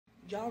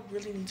Y'all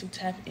really need to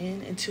tap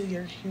in into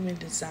your human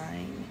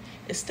design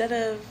instead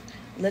of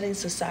letting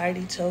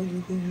society tell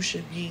you who you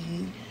should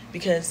be,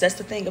 because that's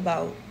the thing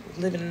about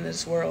living in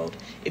this world.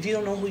 If you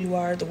don't know who you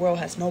are, the world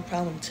has no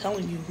problem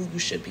telling you who you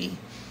should be.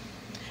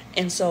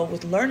 And so,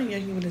 with learning your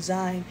human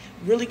design,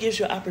 really gives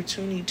you an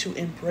opportunity to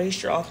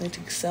embrace your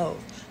authentic self,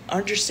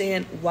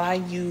 understand why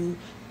you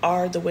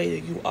are the way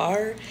that you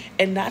are,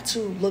 and not to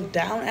look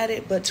down at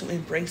it, but to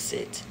embrace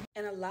it.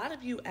 And a lot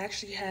of you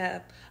actually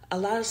have a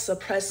lot of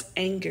suppressed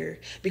anger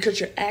because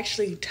you're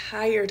actually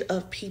tired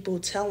of people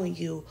telling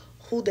you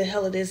who the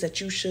hell it is that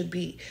you should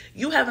be.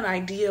 You have an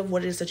idea of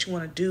what it is that you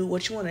want to do,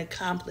 what you want to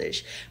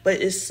accomplish, but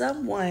is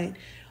someone,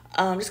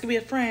 this could be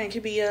a friend,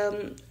 could be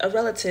a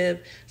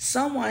relative,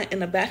 someone in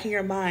the back of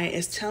your mind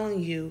is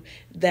telling you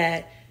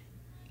that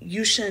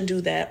you shouldn't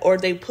do that, or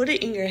they put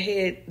it in your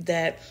head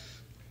that,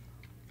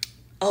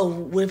 oh,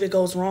 what if it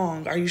goes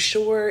wrong? Are you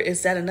sure?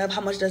 Is that enough?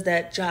 How much does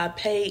that job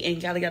pay?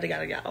 And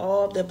yada,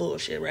 all that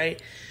bullshit,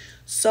 right?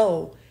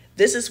 So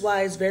this is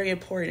why it's very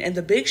important. And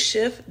the big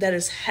shift that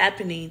is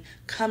happening,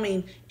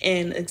 coming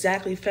in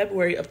exactly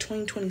February of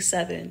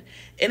 2027,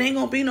 it ain't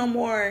going to be no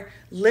more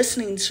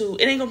it ain't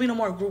going to be no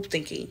more group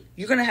thinking.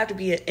 You're going to have to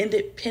be an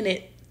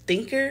independent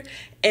thinker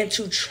and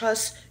to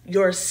trust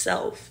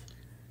yourself.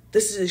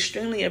 This is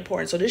extremely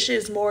important. So this shit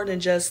is more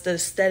than just the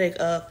aesthetic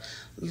of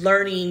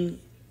learning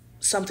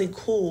something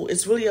cool.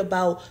 It's really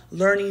about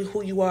learning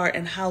who you are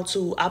and how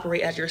to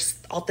operate as your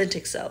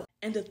authentic self.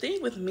 And the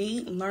thing with me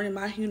learning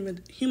my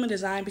human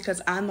design,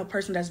 because I'm a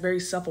person that's very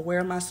self-aware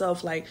of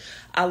myself, like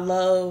I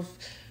love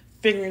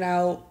figuring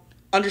out,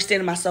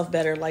 understanding myself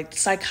better, like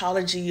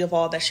psychology of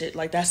all that shit,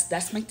 like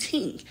that's my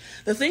thing.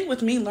 The thing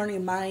with me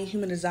learning my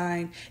human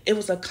design, it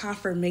was a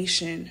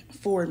confirmation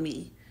for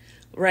me.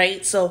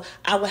 Right? So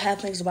I would have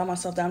things about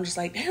myself that I'm just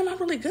like, damn, I'm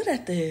really good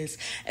at this.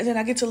 And then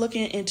I get to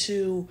looking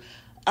into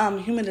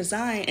human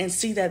design and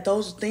see that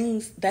those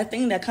things, that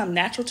thing that come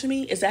natural to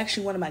me is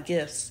actually one of my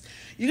gifts.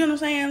 You know what I'm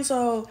saying?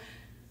 So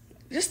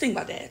just think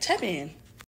about that. Tap in.